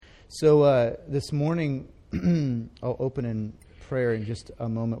So this morning, I'll open in prayer in just a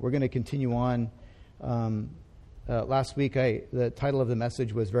moment. We're going to continue on. Last week, the title of the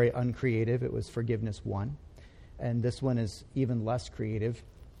message was very uncreative. It was Forgiveness 1. And this one is even less creative,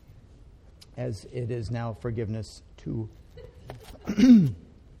 as it is now Forgiveness 2.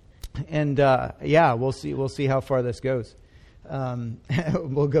 And we'll see how far this goes.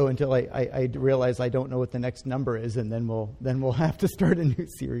 We'll go until I realize I don't know what the next number is, and then we'll have to start a new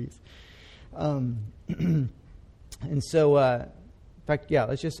series. And so, in fact,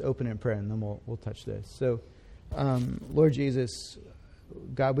 let's just open in prayer, and then we'll touch this. So, Lord Jesus,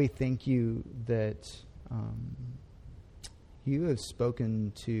 God, we thank you that you have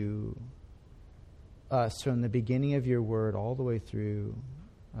spoken to us from the beginning of your word all the way through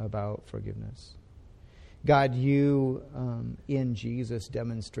about forgiveness. God, you in Jesus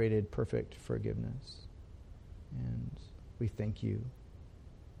demonstrated perfect forgiveness, and we thank you.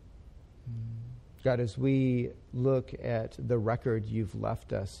 God, as we look at the record you've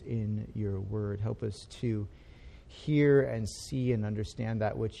left us in your word, help us to hear and see and understand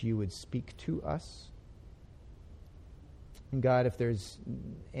that which you would speak to us. And God, if there's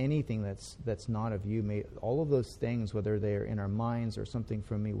anything that's not of you, may all of those things, whether they're in our minds or something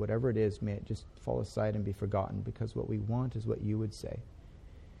from me, whatever it is, may it just fall aside and be forgotten, because what we want is what you would say.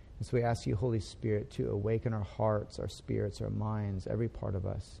 And so we ask you, Holy Spirit, to awaken our hearts, our spirits, our minds, every part of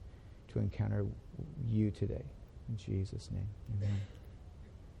us, to encounter you today. In Jesus' name, amen.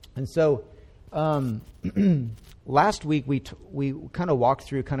 And so last week we kind of walked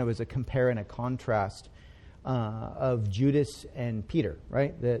through kind of as a compare and a contrast of Judas and Peter,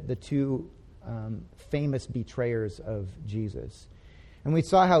 right? The two famous betrayers of Jesus. And we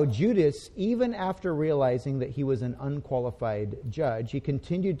saw how Judas, even after realizing that he was an unqualified judge, he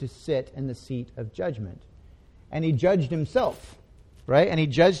continued to sit in the seat of judgment. And he judged himself, right? And he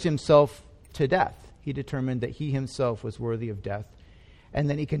judged himself to death. He determined that he himself was worthy of death. And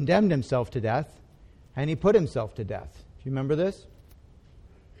then he condemned himself to death, and he put himself to death. Do you remember this?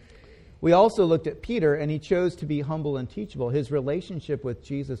 We also looked at Peter, and he chose to be humble and teachable. His relationship with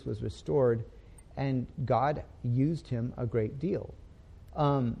Jesus was restored, and God used him a great deal.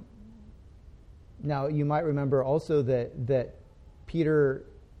 Now, you might remember also that Peter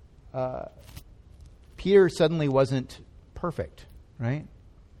suddenly wasn't perfect, right?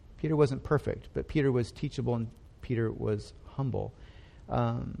 Peter wasn't perfect, but Peter was teachable, and Peter was humble.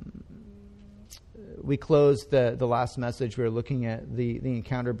 We closed the last message. We were looking at the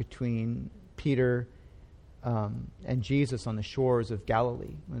encounter between Peter and Jesus on the shores of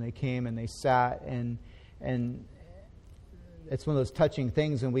Galilee, when they came and they sat, and it's one of those touching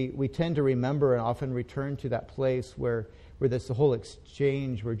things, and we tend to remember and often return to that place where there's the whole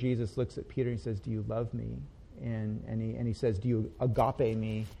exchange where Jesus looks at Peter and he says, "Do you love me?" And he says, "Do you agape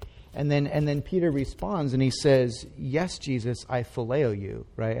me?" And then Peter responds and he says, "Yes, Jesus, I phileo you,"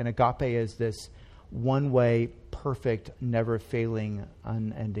 right? And agape is this one-way, perfect, never-failing,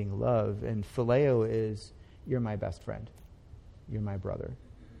 unending love. And phileo is, you're my best friend. You're my brother.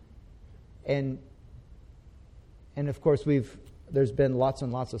 And of course, there's been lots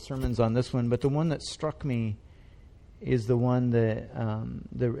and lots of sermons on this one, but the one that struck me is the one that,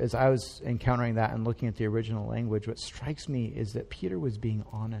 as I was encountering that and looking at the original language, what strikes me is that Peter was being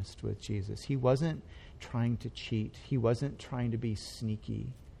honest with Jesus. He wasn't trying to cheat. He wasn't trying to be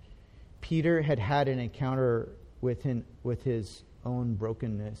sneaky. Peter had an encounter with his own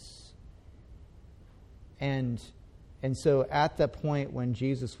brokenness. And so at the point when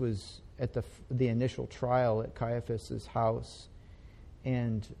Jesus was at the initial trial at Caiaphas' house,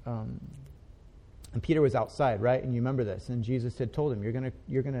 and Peter was outside, right? And you remember this. And Jesus had told him,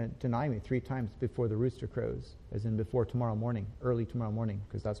 "You're gonna deny me 3 times before the rooster crows," as in before tomorrow morning, early tomorrow morning,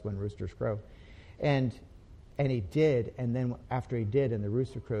 because that's when roosters crow. And he did. And then after he did, and the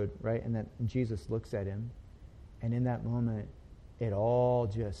rooster crowed, right? And then Jesus looks at him, and in that moment, it all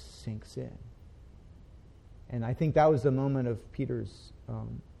just sinks in. And I think that was the moment of Peter's,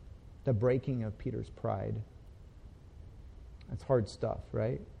 the breaking of Peter's pride. That's hard stuff,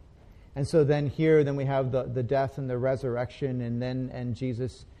 right? And so then we have the death and the resurrection, and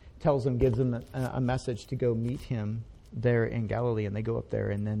Jesus gives them a message to go meet him there in Galilee, and they go up there,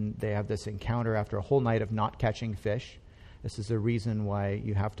 and then they have this encounter after a whole night of not catching fish. This is the reason why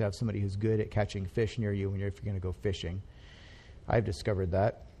you have to have somebody who's good at catching fish near you if you're going to go fishing. I've discovered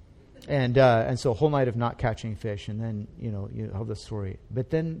that. And so a whole night of not catching fish, and then, you have the story.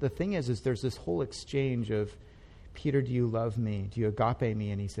 But then the thing is there's this whole exchange of, "Peter, do you love me? Do you agape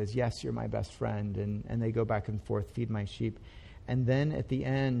me?" And he says, "Yes, you're my best friend." And they go back and forth, "Feed my sheep." And then at the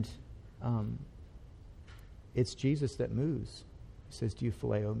end, it's Jesus that moves. He says, do you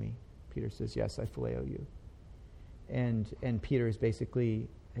phileo me? Peter says, yes, I phileo you. And Peter is basically,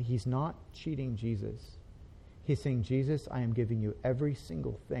 he's not cheating Jesus. He's saying, Jesus, I am giving you every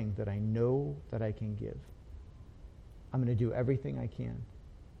single thing that I know that I can give. I'm going to do everything I can.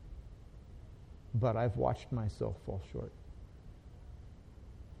 But I've watched myself fall short.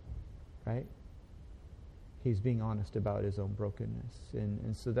 Right? He's being honest about his own brokenness.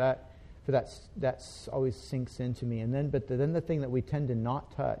 And so that's always sinks into me. And then the thing that we tend to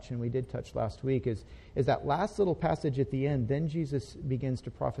not touch, and we did touch last week, is that last little passage at the end. Then Jesus begins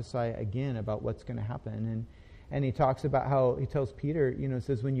to prophesy again about what's going to happen. And he talks about how, he tells Peter, it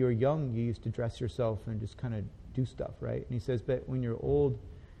says, when you were young, you used to dress yourself and just kind of do stuff, right? And he says, but when you're old,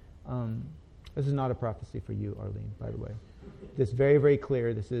 this is not a prophecy for you, Arlene, by the way. This very, very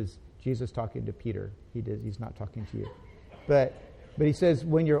clear. This is Jesus talking to Peter. He's not talking to you. But he says,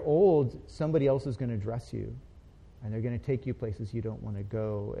 when you're old, somebody else is going to dress you, and they're going to take you places you don't want to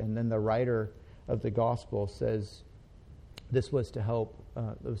go. And then the writer of the gospel says this was to help,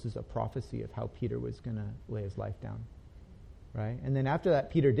 this is a prophecy of how Peter was going to lay his life down, right? And then after that,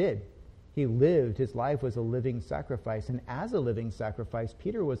 Peter did. He lived, his life was a living sacrifice. And as a living sacrifice,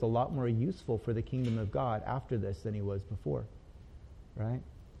 Peter was a lot more useful for the kingdom of God after this than he was before, right?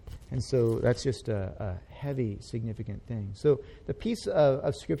 And so that's just a heavy, significant thing. So the piece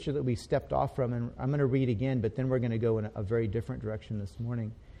of Scripture that we stepped off from, and I'm going to read again, but then we're going to go in a very different direction this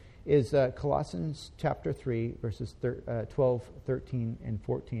morning, is Colossians chapter 3, verses 12, 13, and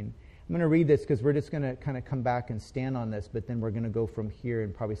 14. I'm going to read this because we're just going to kind of come back and stand on this, but then we're going to go from here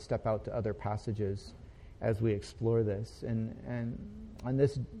and probably step out to other passages as we explore this. And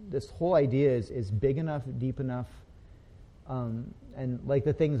this whole idea is big enough, deep enough, and like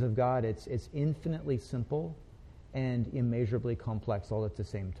the things of God, it's infinitely simple and immeasurably complex all at the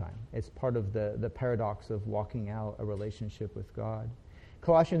same time. It's part of the paradox of walking out a relationship with God.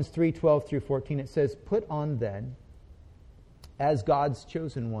 Colossians 3:12 through 14, it says, put on then, as God's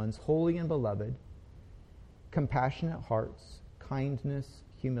chosen ones, holy and beloved, compassionate hearts, kindness,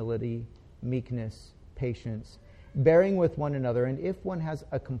 humility, meekness, patience, bearing with one another, and if one has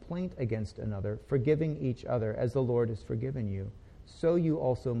a complaint against another, forgiving each other as the Lord has forgiven you, so you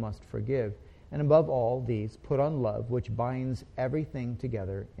also must forgive. And above all these, put on love, which binds everything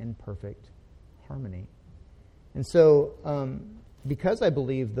together in perfect harmony. And so, because I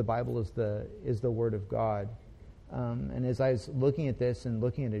believe the Bible is the Word of God, and as I was looking at this and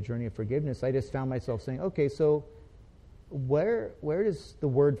looking at a journey of forgiveness, I just found myself saying, okay, so where does the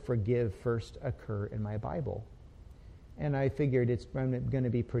word forgive first occur in my Bible? And I figured it's going to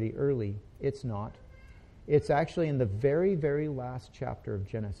be pretty early. It's not. It's actually in the very, very last chapter of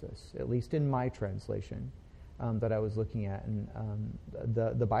Genesis, at least in my translation that I was looking at. And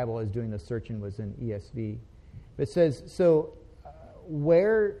the Bible I was doing the searching was in ESV. It says, so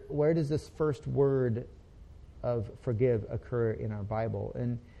where does this first word of forgive occur in our Bible?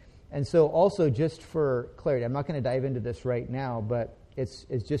 And so also, just for clarity, I'm not going to dive into this right now, but it's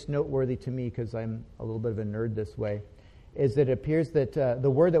just noteworthy to me because I'm a little bit of a nerd this way, is that it appears that the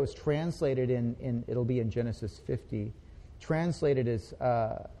word that was translated in it'll be in Genesis 50, translated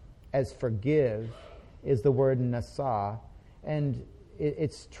as forgive, is the word nasa, and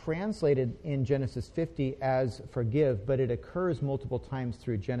it's translated in Genesis 50 as forgive, but it occurs multiple times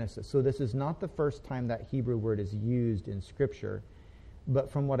through Genesis. So this is not the first time that Hebrew word is used in Scripture,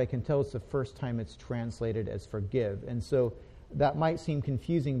 but from what I can tell, it's the first time it's translated as forgive. And so that might seem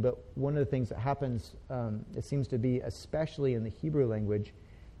confusing, but one of the things that happens, it seems to be, especially in the Hebrew language,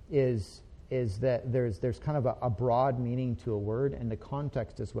 is that there's kind of a broad meaning to a word, and the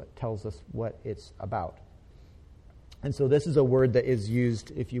context is what tells us what it's about. And so this is a word that is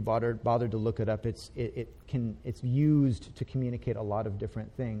used, if you bothered to look it up, it's used to communicate a lot of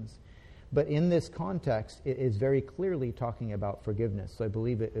different things. But in this context, it is very clearly talking about forgiveness. So I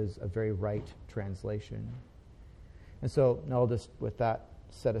believe it is a very right translation. And so, I'll just, with that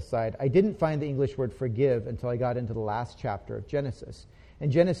set aside, I didn't find the English word forgive until I got into the last chapter of Genesis.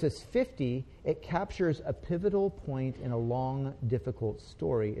 In Genesis 50, it captures a pivotal point in a long, difficult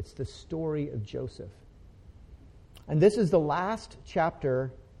story. It's the story of Joseph. And this is the last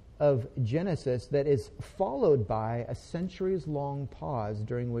chapter of Genesis that is followed by a centuries-long pause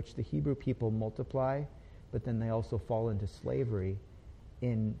during which the Hebrew people multiply, but then they also fall into slavery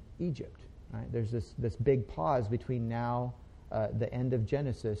in Egypt. Right? There's this big pause between now, the end of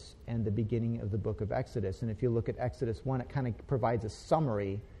Genesis, and the beginning of the book of Exodus. And if you look at Exodus 1, it kind of provides a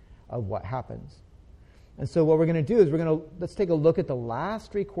summary of what happens. And so what we're going to do is let's take a look at the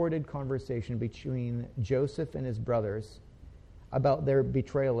last recorded conversation between Joseph and his brothers about their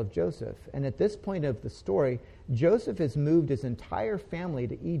betrayal of Joseph. And at this point of the story, Joseph has moved his entire family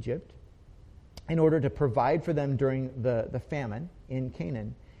to Egypt in order to provide for them during the famine in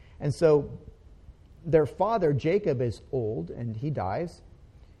Canaan. And so their father, Jacob, is old and he dies.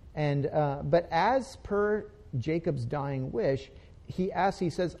 But as per Jacob's dying wish, he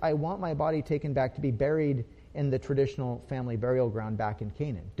says, I want my body taken back to be buried in the traditional family burial ground back in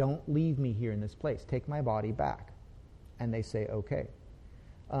Canaan. Don't leave me here in this place. Take my body back. And they say, okay.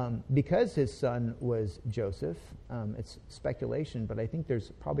 Because his son was Joseph, it's speculation, but I think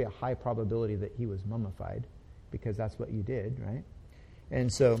there's probably a high probability that he was mummified, because that's what you did, right?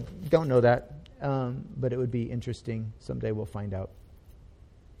 And so, don't know that, but it would be interesting. Someday we'll find out.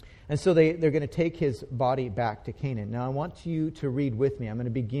 And so they're going to take his body back to Canaan. Now I want you to read with me. I'm going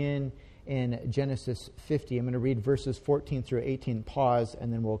to begin in Genesis 50. I'm going to read verses 14 through 18, pause,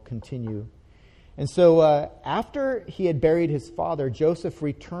 and then we'll continue. And so after he had buried his father, Joseph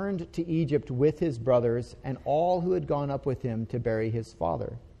returned to Egypt with his brothers and all who had gone up with him to bury his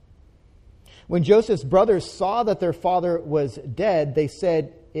father. When Joseph's brothers saw that their father was dead, they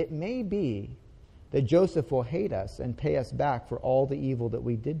said, it may be that Joseph will hate us and pay us back for all the evil that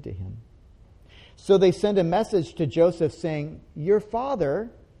we did to him. So they sent a message to Joseph saying, your father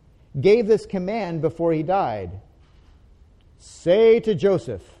gave this command before he died. Say to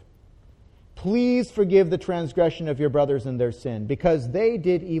Joseph, please forgive the transgression of your brothers and their sin, because they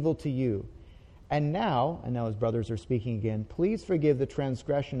did evil to you. And now his brothers are speaking again, please forgive the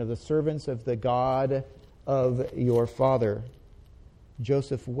transgression of the servants of the God of your father.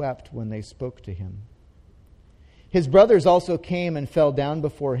 Joseph wept when they spoke to him. His brothers also came and fell down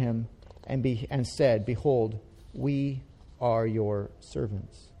before him and said, behold, we are your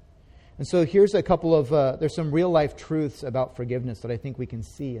servants. And so here's a couple of, there's some real life truths about forgiveness that I think we can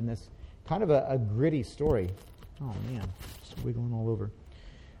see in this kind of a gritty story. Oh man, just wiggling all over.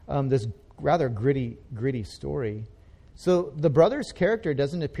 This rather gritty story. So the brothers' character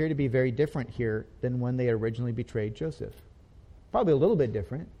doesn't appear to be very different here than when they originally betrayed Joseph. Probably a little bit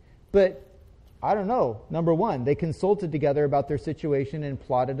different, but I don't know. Number one, they consulted together about their situation and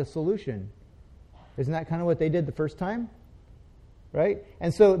plotted a solution. Isn't that kind of what they did the first time? Right?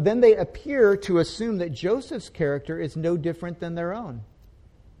 And so then they appear to assume that Joseph's character is no different than their own.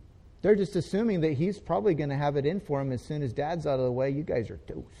 They're just assuming that he's probably going to have it in for him as soon as Dad's out of the way. You guys are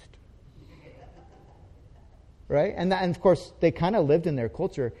toast. Right? And of course, they kind of lived in their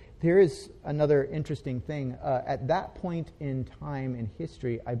culture. There is another interesting thing. At that point in time in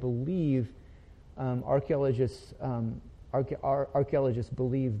history, I believe archaeologists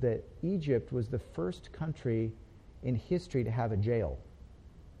believe that Egypt was the first country in history to have a jail.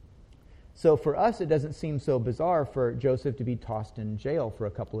 So for us, it doesn't seem so bizarre for Joseph to be tossed in jail for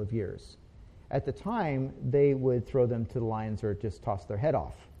a couple of years. At the time, they would throw them to the lions or just toss their head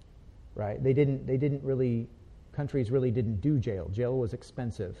off. Right? Countries really didn't do jail. Jail was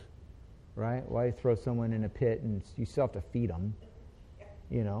expensive. Right? Why throw someone in a pit and you still have to feed them?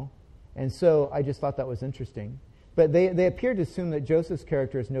 You know? And so I just thought that was interesting. But they appear to assume that Joseph's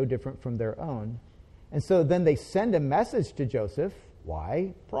character is no different from their own. And so then they send a message to Joseph.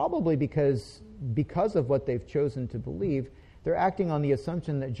 Why? Probably because of what they've chosen to believe, they're acting on the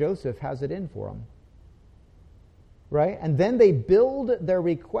assumption that Joseph has it in for them. Right? And then they build their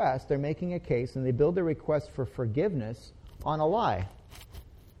request, they're making a case, and they build their request for forgiveness on a lie.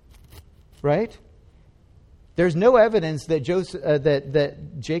 Right? There's no evidence that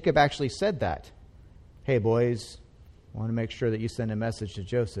that Jacob actually said that. Hey boys, I want to make sure that you send a message to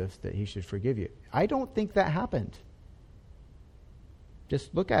Joseph that he should forgive you. I don't think that happened.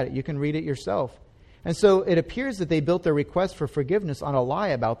 Just look at it. You can read it yourself. And so it appears that they built their request for forgiveness on a lie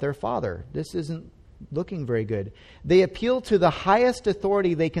about their father. This isn't looking very good. They appeal to the highest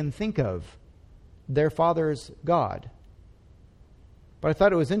authority they can think of, their father's God. But I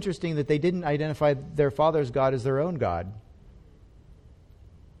thought it was interesting that they didn't identify their father's God as their own God.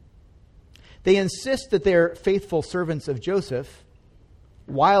 They insist that they're faithful servants of Joseph,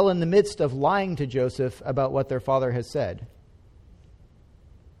 while in the midst of lying to Joseph about what their father has said.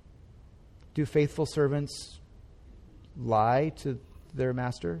 Do faithful servants lie to their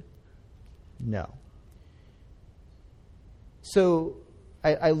master? No. So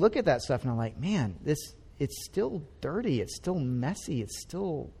I look at that stuff and I'm like, man, it's still dirty. It's still messy. It's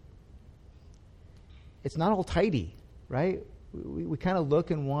not all tidy, right? We kind of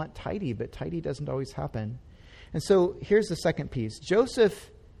look and want tidy, but tidy doesn't always happen. And so here's the second piece. Joseph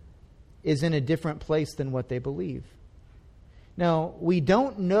is in a different place than what they believe. Now, we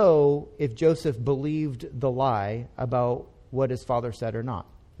don't know if Joseph believed the lie about what his father said or not.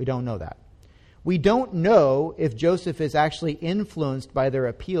 We don't know that. We don't know if Joseph is actually influenced by their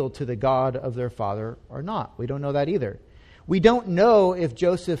appeal to the God of their father or not. We don't know that either. We don't know if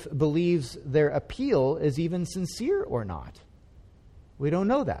Joseph believes their appeal is even sincere or not. We don't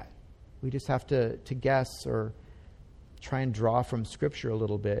know that. We just have to guess or try and draw from Scripture a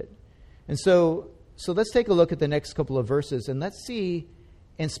little bit. And so let's take a look at the next couple of verses, and let's see,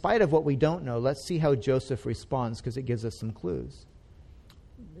 in spite of what we don't know, let's see how Joseph responds, because it gives us some clues.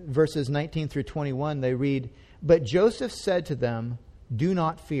 Verses 19 through 21, they read, "But Joseph said to them, 'Do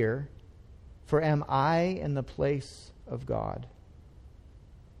not fear, for am I in the place of God?'"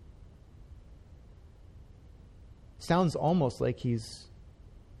 Sounds almost like he's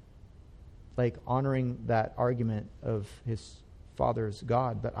like honoring that argument of his father's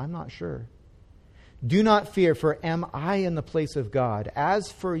God, but I'm not sure. "Do not fear, for am I in the place of God?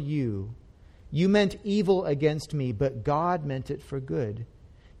 As for you, you meant evil against me, but God meant it for good,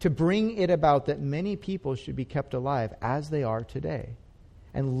 to bring it about that many people should be kept alive as they are today."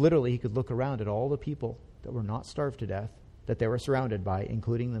 And literally, he could look around at all the people that were not starved to death, that they were surrounded by,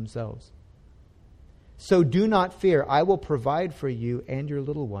 including themselves. "So do not fear, I will provide for you and your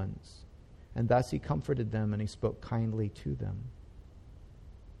little ones." And thus he comforted them, and he spoke kindly to them.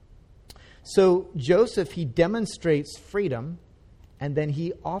 So Joseph, he demonstrates freedom, and then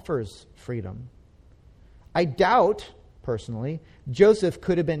he offers freedom. I doubt, personally, Joseph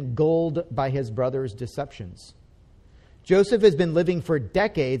could have been gulled by his brother's deceptions. Joseph has been living for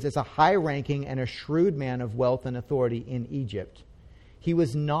decades as a high-ranking and a shrewd man of wealth and authority in Egypt. He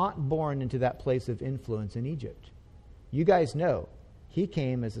was not born into that place of influence in Egypt. You guys know, he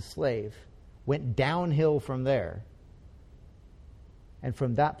came as a slave, went downhill from there, and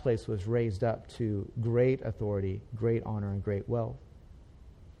from that place was raised up to great authority, great honor, and great wealth.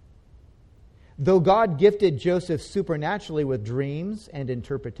 Though God gifted Joseph supernaturally with dreams and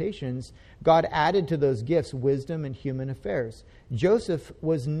interpretations, God added to those gifts wisdom in human affairs. Joseph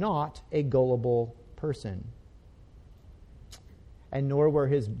was not a gullible person, and nor were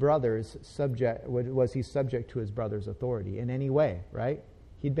his brothers was he subject to his brother's authority in any way, right?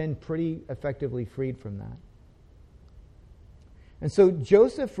 He'd been pretty effectively freed from that. And so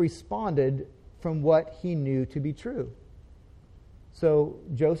Joseph responded from what he knew to be true. So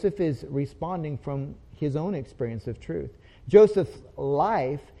Joseph is responding from his own experience of truth. Joseph's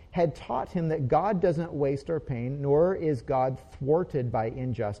life had taught him that God doesn't waste our pain, nor is God thwarted by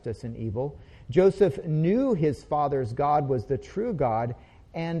injustice and evil. Joseph knew his father's God was the true God,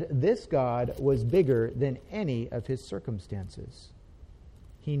 and this God was bigger than any of his circumstances.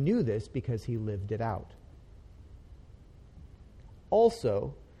 He knew this because he lived it out.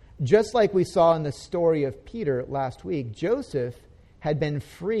 Also, just like we saw in the story of Peter last week, Joseph had been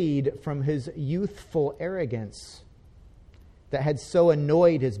freed from his youthful arrogance that had so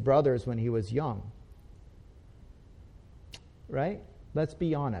annoyed his brothers when he was young. Right? Let's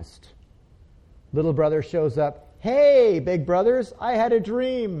be honest. Little brother shows up, "Hey, big brothers, I had a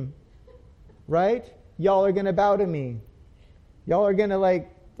dream." Right? Y'all are going to bow to me. Y'all are going to like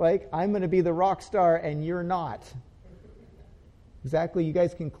I'm going to be the rock star and you're not. Exactly, you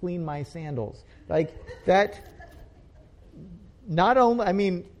guys can clean my sandals. Like that, not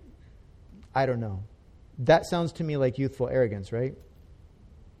only, I don't know. That sounds to me like youthful arrogance, right?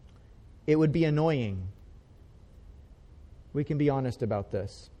 It would be annoying. We can be honest about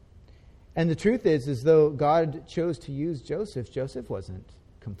this. And the truth is though God chose to use Joseph, Joseph wasn't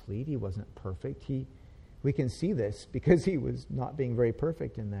complete. He wasn't perfect. We can see this because he was not being very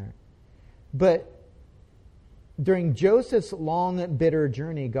perfect in there. But during Joseph's long, bitter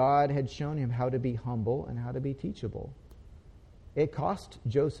journey, God had shown him how to be humble and how to be teachable. It cost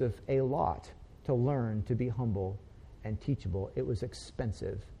Joseph a lot to learn to be humble and teachable. It was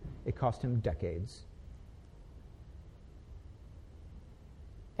expensive. It cost him decades.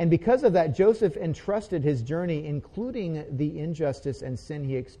 And because of that, Joseph entrusted his journey, including the injustice and sin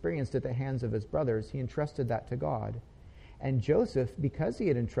he experienced at the hands of his brothers, he entrusted that to God. And Joseph, because he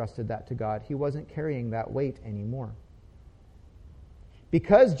had entrusted that to God, he wasn't carrying that weight anymore.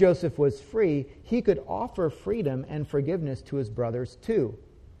 Because Joseph was free, he could offer freedom and forgiveness to his brothers too.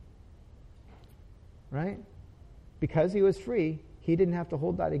 Right? Because he was free, he didn't have to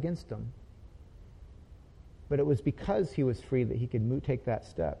hold that against them. But it was because he was free that he could take that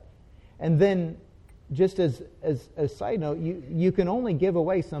step. And then, just as a side note, you can only give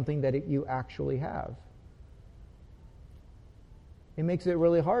away something that you actually have. It makes it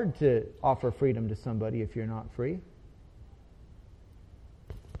really hard to offer freedom to somebody if you're not free.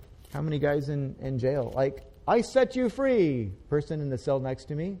 How many guys in jail? Like, "I set you free," person in the cell next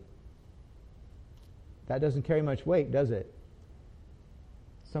to me. That doesn't carry much weight, does it?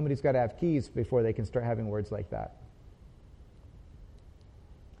 Somebody's got to have keys before they can start having words like that.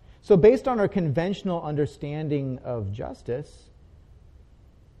 So based on our conventional understanding of justice,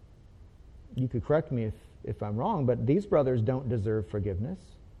 you could correct me if I'm wrong, but these brothers don't deserve forgiveness.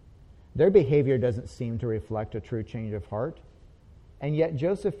 Their behavior doesn't seem to reflect a true change of heart. And yet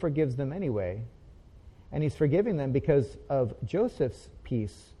Joseph forgives them anyway. And he's forgiving them because of Joseph's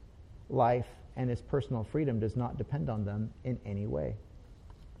peace, life, and his personal freedom does not depend on them in any way.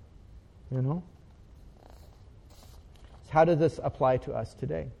 You know? So how does this apply to us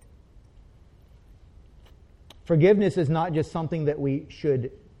today? Forgiveness is not just something that we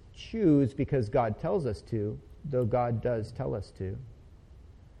should choose because God tells us to, though God does tell us to.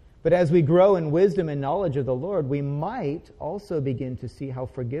 But as we grow in wisdom and knowledge of the Lord, we might also begin to see how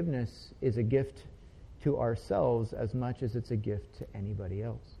forgiveness is a gift to ourselves as much as it's a gift to anybody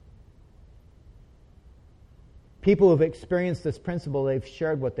else. People who have experienced this principle, they've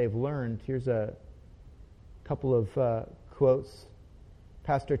shared what they've learned. Here's a couple of quotes.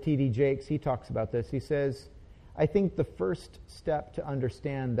 Pastor T.D. Jakes, he talks about this. He says, I think the first step is to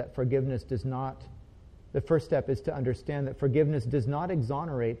understand that forgiveness does not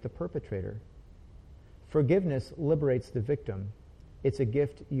exonerate the perpetrator. Forgiveness liberates the victim. It's a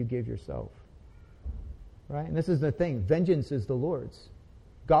gift you give yourself. Right? And this is the thing. Vengeance is the Lord's.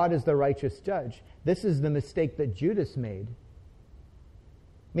 God is the righteous judge. This is the mistake that Judas made.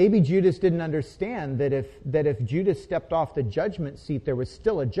 Maybe Judas didn't understand that if Judas stepped off the judgment seat, there was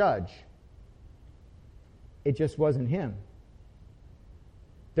still a judge. It just wasn't him.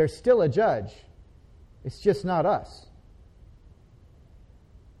 There's still a judge. It's just not us.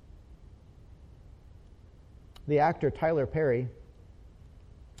 The actor Tyler Perry,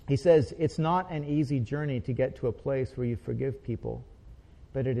 he says, it's not an easy journey to get to a place where you forgive people,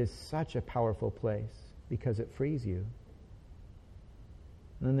 but it is such a powerful place because it frees you.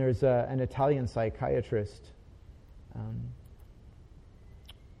 And then there's an Italian psychiatrist,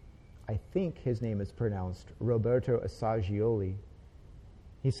 I think his name is pronounced Roberto Assagioli.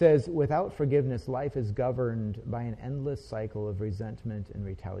 He says, without forgiveness, life is governed by an endless cycle of resentment and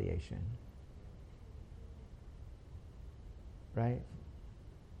retaliation. Right?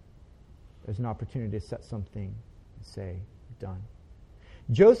 There's an opportunity to set something and say, done.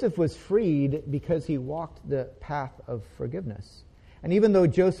 Joseph was freed because he walked the path of forgiveness. And even though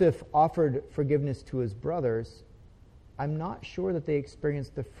Joseph offered forgiveness to his brothers, I'm not sure that they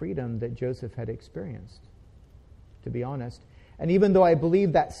experienced the freedom that Joseph had experienced, to be honest. And even though I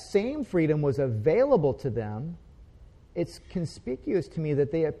believe that same freedom was available to them, it's conspicuous to me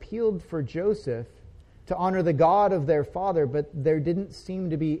that they appealed for Joseph to honor the God of their father, but there didn't seem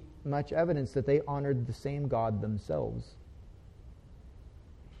to be much evidence that they honored the same God themselves.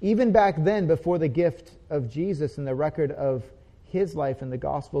 Even back then, before the gift of Jesus and the record of his life in the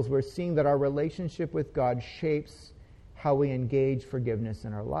Gospels, we're seeing that our relationship with God shapes how we engage forgiveness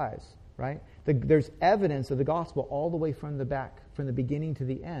in our lives, right? There's evidence of the gospel all the way from the back, from the beginning to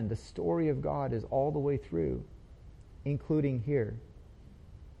the end. The story of God is all the way through, including here.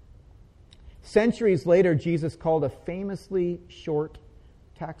 Centuries later, Jesus called a famously short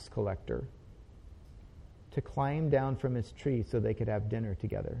tax collector to climb down from his tree so they could have dinner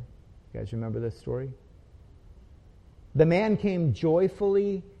together. You guys remember this story? The man came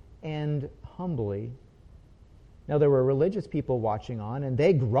joyfully and humbly. Now, there were religious people watching on, and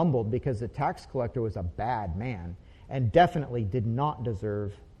they grumbled because the tax collector was a bad man and definitely did not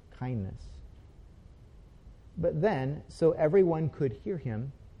deserve kindness. But then, so everyone could hear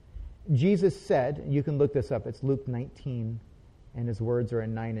him, Jesus said, you can look this up, it's Luke 19, and his words are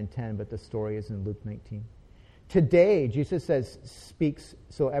in 9 and 10, but the story is in Luke 19. Today, Jesus speaks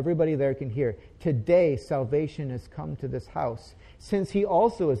so everybody there can hear, today salvation has come to this house, since he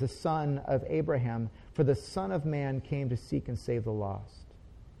also is a son of Abraham, for the Son of Man came to seek and save the lost.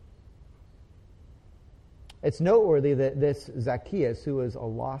 It's noteworthy that this Zacchaeus, who was a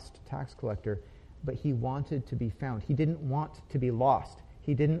lost tax collector, but he wanted to be found. He didn't want to be lost.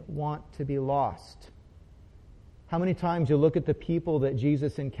 He didn't want to be lost. How many times you look at the people that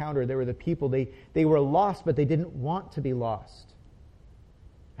Jesus encountered, they were the people, they were lost, but they didn't want to be lost.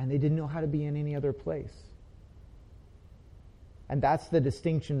 And they didn't know how to be in any other place. And that's the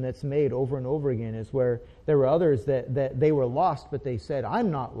distinction that's made over and over again, is where there were others that they were lost, but they said, I'm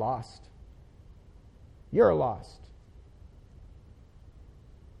not lost. You're lost.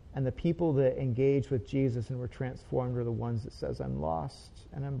 And the people that engaged with Jesus and were transformed are the ones that says, I'm lost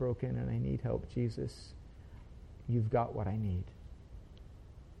and I'm broken and I need help. Jesus, you've got what I need.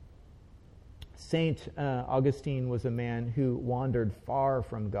 Saint Augustine was a man who wandered far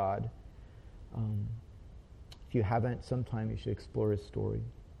from God. If you haven't, sometime you should explore his story.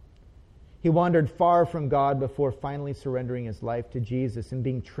 He wandered far from God before finally surrendering his life to Jesus and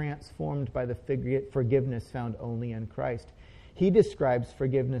being transformed by the forgiveness found only in Christ. He describes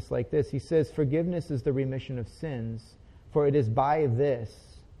forgiveness like this. He says, "Forgiveness is the remission of sins, for it is by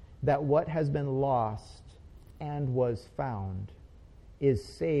this that what has been lost and was found is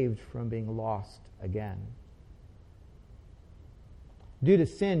saved from being lost again." Due to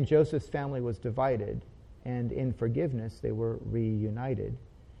sin, Joseph's family was divided, and in forgiveness, they were reunited.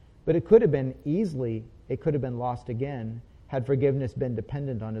 But it could have been lost again had forgiveness been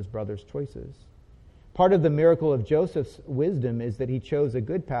dependent on his brother's choices. Part of the miracle of Joseph's wisdom is that he chose a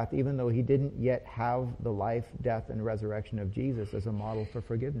good path even though he didn't yet have the life, death, and resurrection of Jesus as a model for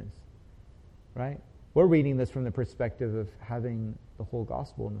forgiveness. Right? We're reading this from the perspective of having the whole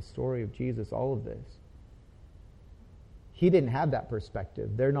gospel and the story of Jesus, all of this. He didn't have that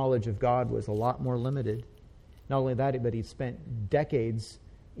perspective. Their knowledge of God was a lot more limited. Not only that, but he spent decades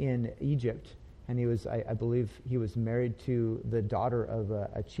in Egypt, and he was, I believe, he was married to the daughter of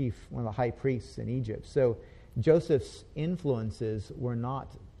a chief, one of the high priests in Egypt. So Joseph's influences were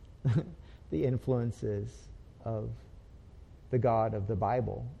not the influences of the God of the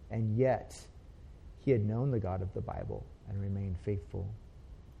Bible, and yet he had known the God of the Bible and remained faithful.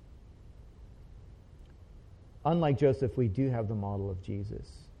 Unlike Joseph, we do have the model of Jesus.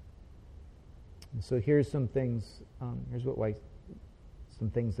 And so here's some things, some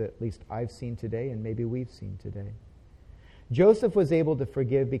things that at least I've seen today and maybe we've seen today. Joseph was able to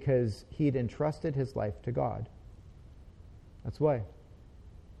forgive because he'd entrusted his life to God. That's why.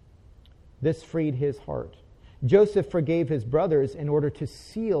 This freed his heart. Joseph forgave his brothers in order to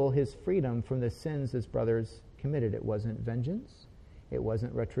seal his freedom from the sins his brothers committed. It wasn't vengeance. It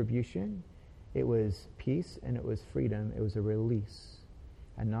wasn't retribution. It was peace and it was freedom. It was a release.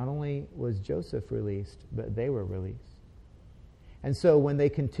 And not only was Joseph released, but they were released. And so when they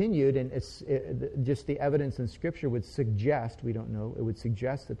continued, and just the evidence in Scripture would suggest, we don't know, it would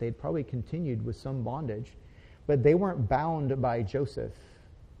suggest that they'd probably continued with some bondage, but they weren't bound by Joseph.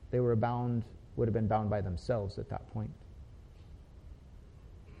 They would have been bound by themselves at that point.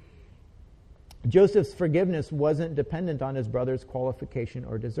 Joseph's forgiveness wasn't dependent on his brother's qualification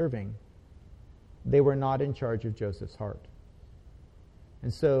or deserving. They were not in charge of Joseph's heart.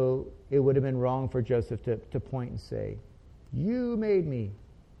 And so it would have been wrong for Joseph to point and say, "You made me,"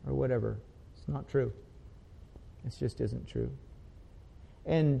 or whatever. It's not true. It just isn't true.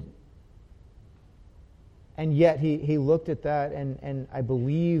 And yet he looked at that, and I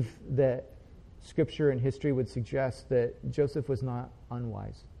believe that Scripture and history would suggest that Joseph was not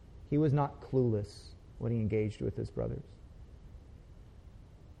unwise. He was not clueless when he engaged with his brothers.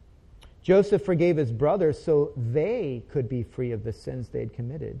 Joseph forgave his brothers so they could be free of the sins they'd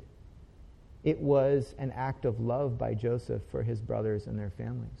committed. It was an act of love by Joseph for his brothers and their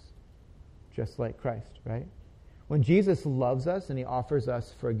families, just like Christ, right? When Jesus loves us and he offers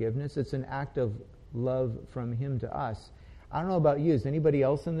us forgiveness, it's an act of love from him to us. I don't know about you. Is anybody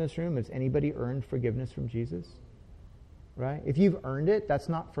else in this room? Has anybody earned forgiveness from Jesus? Right? If you've earned it, that's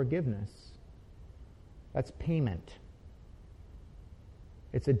not forgiveness. That's payment.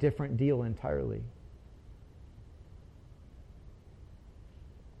 It's a different deal entirely.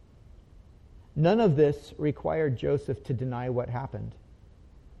 None of this required Joseph to deny what happened.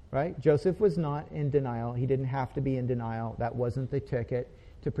 Right? Joseph was not in denial. He didn't have to be in denial. That wasn't the ticket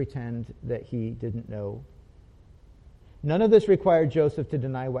to pretend that he didn't know. None of this required Joseph to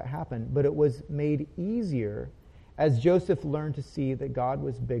deny what happened, but it was made easier as Joseph learned to see that God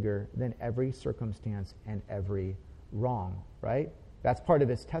was bigger than every circumstance and every wrong, right? That's part of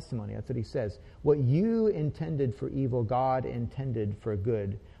his testimony. That's what he says. What you intended for evil, God intended for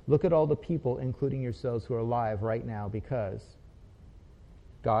good. Look at all the people, including yourselves, who are alive right now because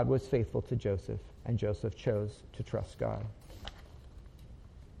God was faithful to Joseph, and Joseph chose to trust God.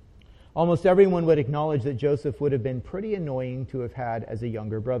 Almost everyone would acknowledge that Joseph would have been pretty annoying to have had as a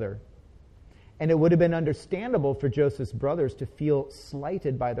younger brother. And it would have been understandable for Joseph's brothers to feel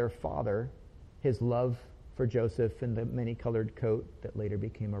slighted by their father, his love for Joseph and the many-colored coat that later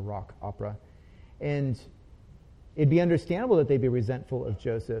became a rock opera. And it'd be understandable that they'd be resentful of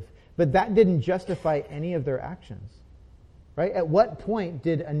Joseph. But that didn't justify any of their actions. Right? At what point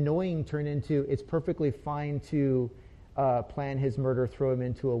did annoying turn into it's perfectly fine to plan his murder, throw him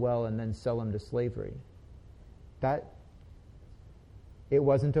into a well, and then sell him to slavery? It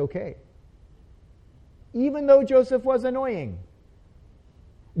wasn't okay. Even though Joseph was annoying.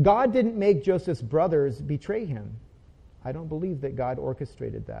 God didn't make Joseph's brothers betray him. I don't believe that God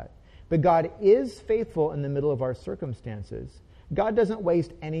orchestrated that. But God is faithful in the middle of our circumstances. God doesn't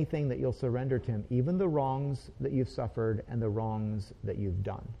waste anything that you'll surrender to him, even the wrongs that you've suffered and the wrongs that you've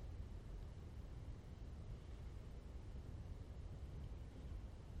done.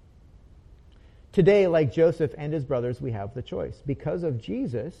 Today, like Joseph and his brothers, we have the choice, because of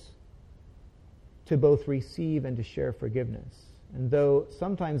Jesus, to both receive and to share forgiveness. And though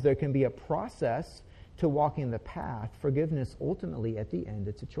sometimes there can be a process to walking the path, forgiveness ultimately, at the end,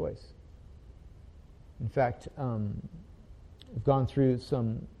 it's a choice. In fact, I've gone through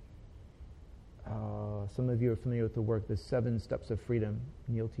some of you are familiar with the work, The 7 Steps of Freedom,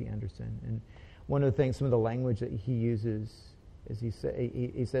 Neil T. Anderson. And one of the things, some of the language that he uses is he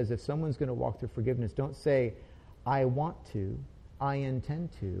says, if someone's going to walk through forgiveness, don't say, I want to, I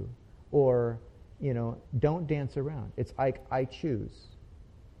intend to, or, don't dance around. It's like, I choose,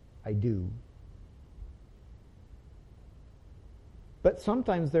 I do. But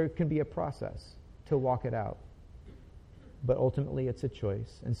sometimes there can be a process to walk it out. But ultimately it's a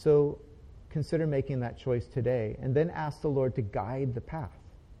choice. And so consider making that choice today, and then ask the Lord to guide the path.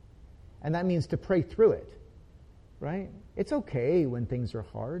 And that means to pray through it, right? It's okay when things are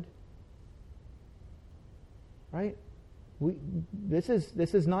hard, right? This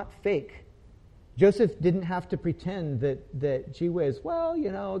is not fake. Joseph didn't have to pretend that gee whiz,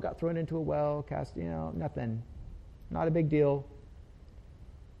 got thrown into a well, cast, nothing, not a big deal.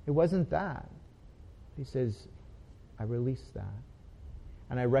 It wasn't that. He says, I release that.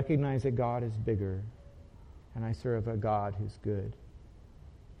 And I recognize that God is bigger, and I serve a God who's good.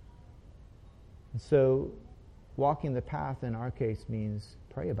 And so, walking the path in our case means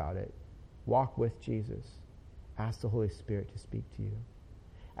pray about it. Walk with Jesus. Ask the Holy Spirit to speak to you.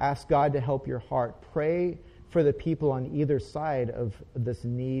 Ask God to help your heart. Pray for the people on either side of this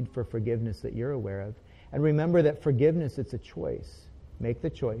need for forgiveness that you're aware of. And remember that forgiveness, it's a choice. Make the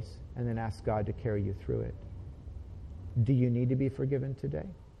choice, and then ask God to carry you through it. Do you need to be forgiven today?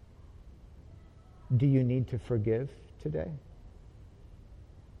 Do you need to forgive today?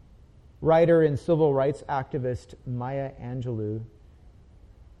 Writer and civil rights activist Maya Angelou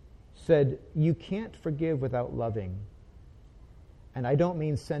said, you can't forgive without loving. And I don't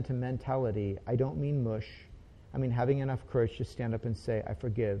mean sentimentality. I don't mean mush. I mean having enough courage to stand up and say, I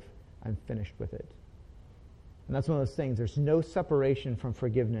forgive. I'm finished with it. And that's one of those things. There's no separation from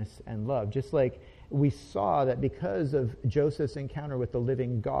forgiveness and love. Just like we saw that because of Joseph's encounter with the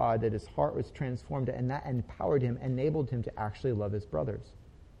living God, that his heart was transformed, and that empowered him, enabled him to actually love his brothers.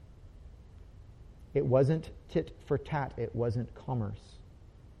 It wasn't tit for tat. It wasn't commerce.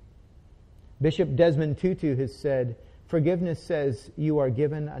 Bishop Desmond Tutu has said, forgiveness says you are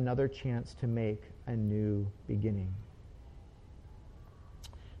given another chance to make a new beginning.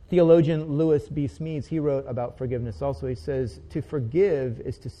 Theologian Lewis B. Smedes, he wrote about forgiveness also. He says, to forgive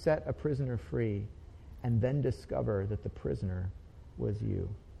is to set a prisoner free and then discover that the prisoner was you.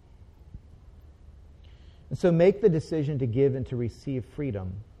 And so make the decision to give and to receive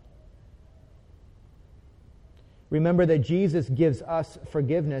freedom. Remember that Jesus gives us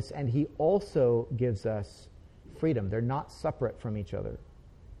forgiveness, and he also gives us freedom. They're not separate from each other.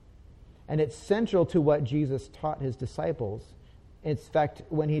 And it's central to what Jesus taught his disciples. In fact,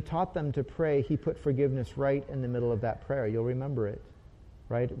 when he taught them to pray, he put forgiveness right in the middle of that prayer. You'll remember it,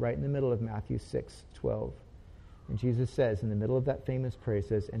 right in the middle of Matthew 6:12. And Jesus says, in the middle of that famous prayer, he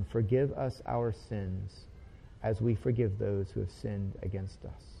says, and forgive us our sins as we forgive those who have sinned against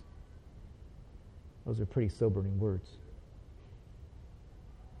us. Those are pretty sobering words.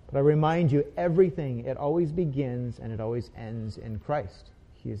 But I remind you, everything, it always begins and it always ends in Christ.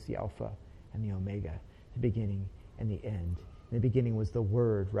 He is the Alpha and the Omega, the beginning and the end. In the beginning was the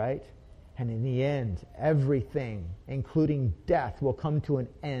Word, right? And in the end, everything, including death, will come to an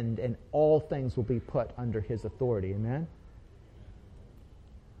end, and all things will be put under his authority. Amen?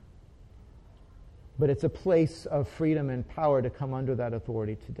 But it's a place of freedom and power to come under that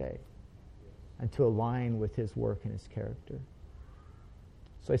authority today and to align with his work and his character.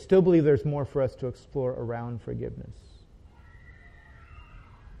 So I still believe there's more for us to explore around forgiveness.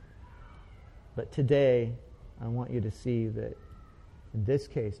 But today, I want you to see that in this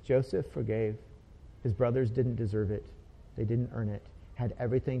case, Joseph forgave. His brothers didn't deserve it. They didn't earn it. It had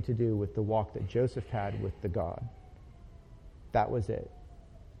everything to do with the walk that Joseph had with the God. That was it.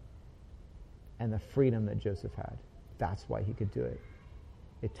 And the freedom that Joseph had. That's why he could do it.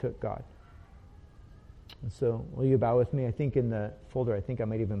 It took God. And so, will you bow with me? I think in the folder, I think I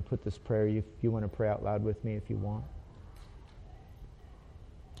might even put this prayer. If you want to pray out loud with me if you want.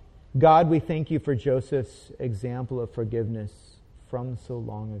 God, we thank you for Joseph's example of forgiveness from so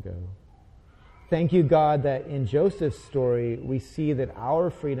long ago. Thank you, God, that in Joseph's story, we see that our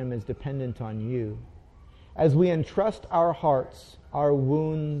freedom is dependent on you. As we entrust our hearts, our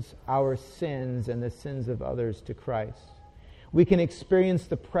wounds, our sins, and the sins of others to Christ, we can experience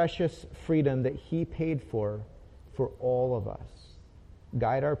the precious freedom that he paid for all of us.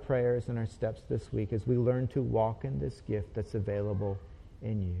 guide our prayers and our steps this week as we learn to walk in this gift that's available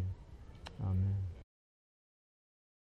in you.